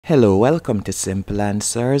Hello, welcome to Simple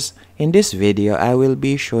Answers. In this video, I will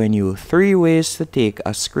be showing you 3 ways to take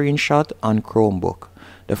a screenshot on Chromebook.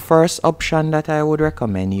 The first option that I would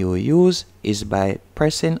recommend you use is by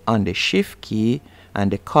pressing on the Shift key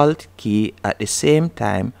and the Alt key at the same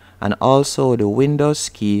time, and also the Windows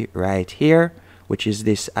key right here, which is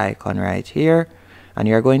this icon right here. And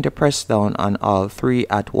you're going to press down on all 3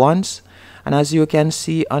 at once. And as you can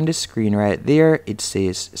see on the screen right there, it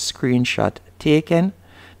says screenshot taken.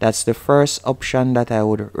 That's the first option that I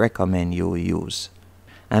would recommend you use.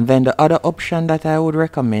 And then the other option that I would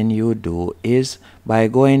recommend you do is by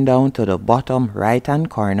going down to the bottom right hand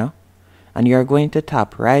corner, and you're going to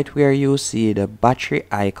tap right where you see the battery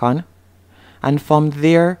icon, and from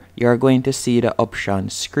there you're going to see the option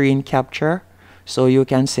screen capture. So you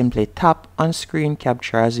can simply tap on screen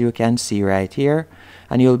capture, as you can see right here,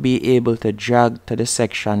 and you'll be able to drag to the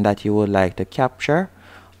section that you would like to capture.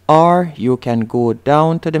 Or you can go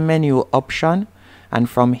down to the menu option, and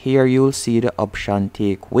from here you'll see the option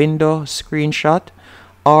take window screenshot.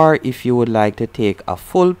 Or if you would like to take a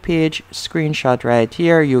full page screenshot right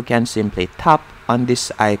here, you can simply tap on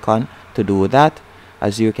this icon to do that,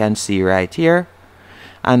 as you can see right here.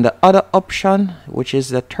 And the other option, which is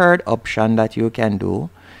the third option that you can do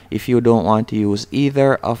if you don't want to use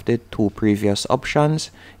either of the 2 previous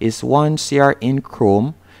options, is once you're in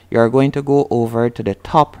Chrome, you're going to go over to the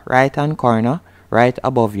top right hand corner right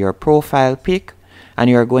above your profile pic, and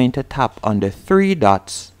you're going to tap on the 3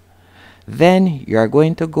 dots. Then you're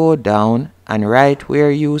going to go down, and right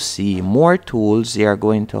where you see more tools, you're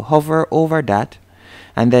going to hover over that,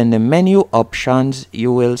 and then the menu options,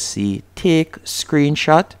 you will see take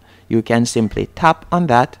screenshot. You can simply tap on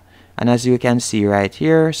that, and as you can see right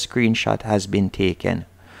here, screenshot has been taken.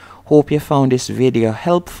 Hope you found this video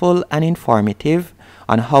helpful and informative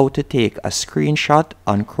on how to take a screenshot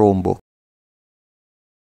on Chromebook.